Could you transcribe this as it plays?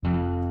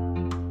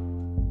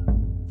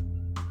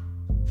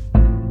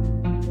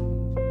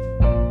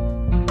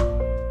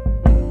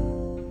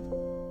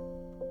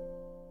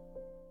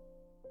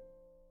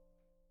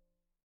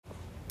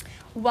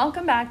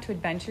Welcome back to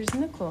Adventures in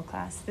the Cool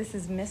Class. This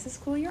is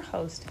Mrs. Cool, your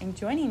host, and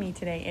joining me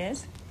today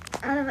is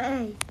Adam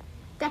A.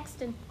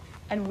 Dexton.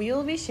 And we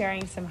will be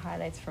sharing some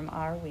highlights from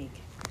our week.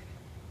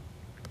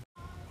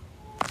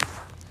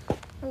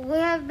 We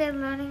have been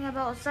learning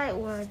about sight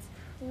words.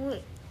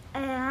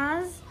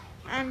 As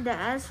and the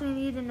S we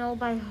need to know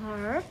by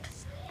heart,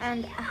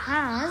 and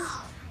has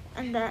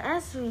and the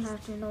S we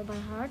have to know by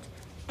heart,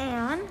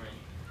 and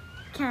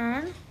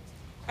can,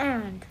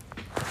 and.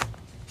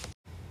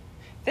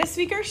 This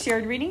week our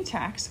shared reading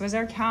text was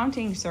our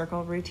counting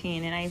circle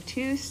routine, and I have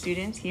two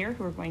students here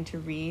who are going to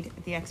read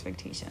the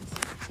expectations.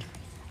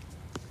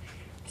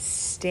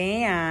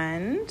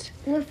 Stand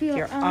with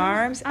your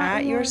arms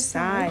at your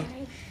side.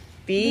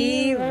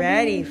 Be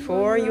ready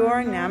for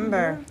your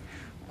number.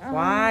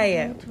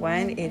 Quiet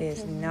when it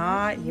is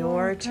not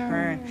your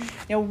turn.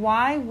 Now,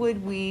 why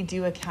would we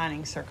do a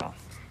counting circle?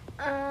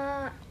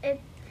 So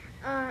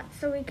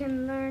we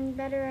can learn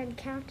better at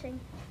counting.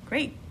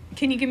 Great.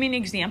 Can you give me an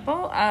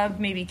example of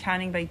maybe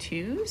counting by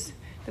twos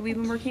that we've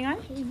been working on?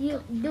 We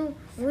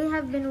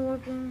have been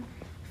working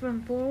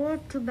from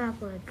forward to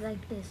backward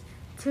like this.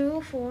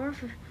 2, 4,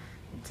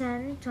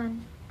 10,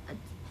 20.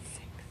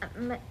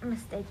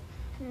 Mistake.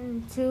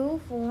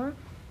 2, 4,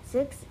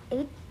 6,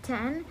 8,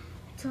 10,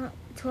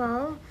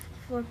 12,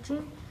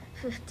 14,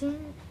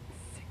 15,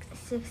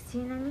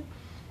 16,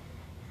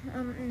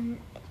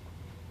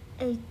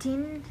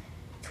 18,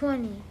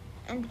 20.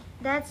 And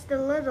that's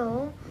the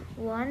little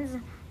ones.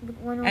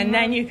 And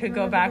then you could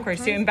go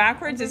backwards too. And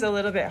backwards is a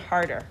little bit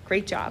harder.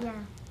 Great job. Yeah.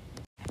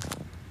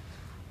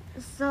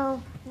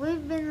 So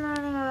we've been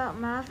learning about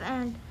math,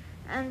 and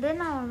in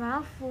our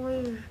math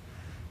we've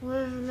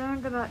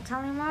learned about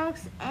tally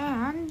marks,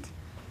 and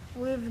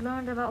we've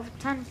learned about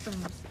 10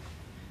 frames.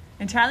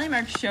 And tally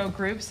marks show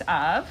groups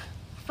of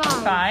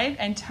 5,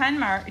 and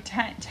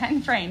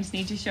 10 frames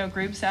need to show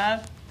groups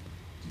of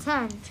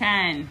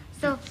 10.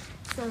 So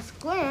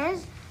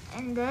squares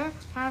and there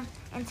have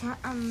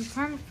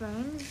 10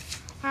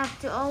 frames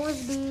have to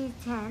always be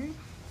 10,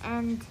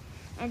 and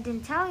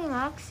in tally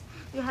marks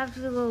you have to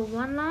go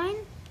 1 line,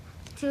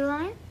 2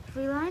 line,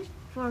 3 line,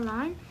 4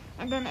 line,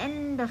 and then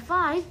in the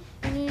 5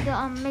 you need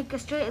to make a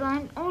straight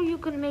line, or you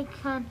can make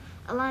a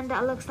line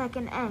that looks like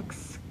an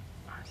X.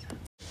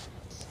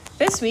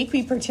 This week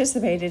we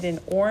participated in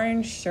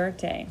Orange Shirt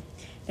Day.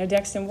 Now,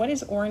 Dexton, what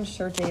is Orange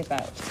Shirt Day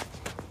about?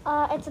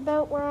 It's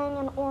about wearing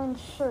an orange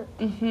shirt.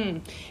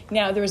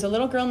 Now, there was a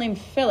little girl named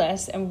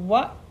Phyllis, and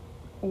what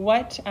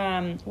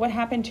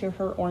happened to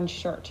her orange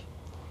shirt?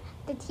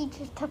 The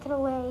teachers took it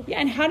away. Yeah,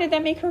 and how did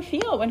that make her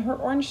feel when her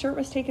orange shirt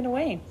was taken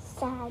away?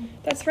 Sad.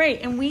 That's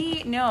right, and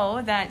we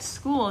know that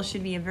school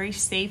should be a very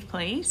safe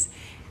place,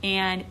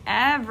 and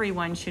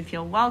everyone should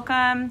feel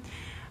welcome.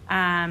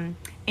 And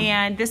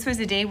this was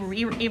a day where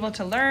we were able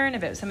to learn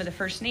about some of the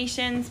First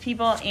Nations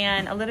people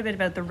and a little bit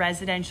about the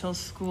residential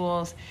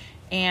schools.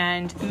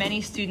 And many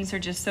students are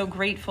just so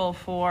grateful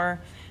for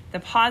the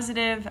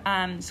positive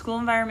school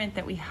environment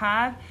that we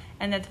have,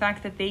 and the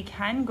fact that they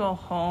can go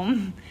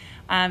home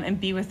and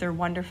be with their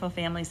wonderful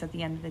families at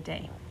the end of the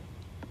day.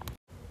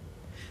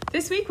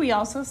 This week we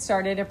also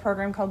started a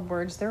program called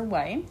Words Their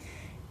Way,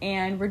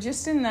 and we're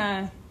just in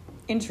the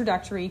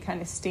introductory kind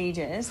of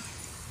stages,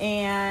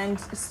 and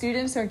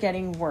students are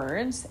getting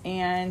words,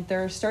 and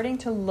they're starting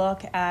to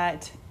look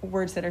at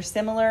words that are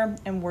similar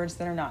and words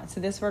that are not.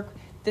 So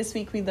this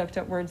week we looked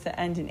at words that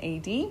end in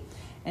AD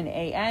and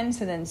AN.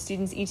 So then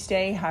students each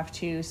day have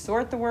to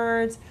sort the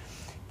words,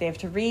 they have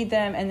to read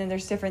them, and then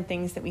there's different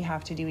things that we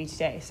have to do each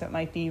day. So it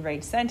might be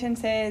write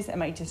sentences, it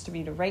might just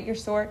be to write your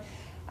sort,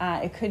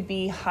 it could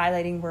be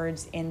highlighting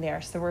words in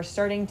there. So we're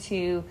starting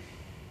to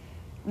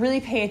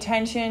really pay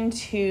attention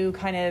to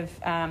kind of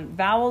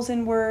vowels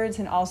in words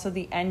and also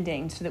the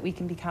ending so that we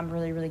can become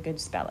really, really good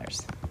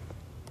spellers.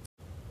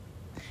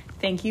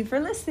 Thank you for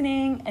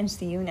listening, and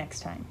see you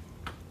next time.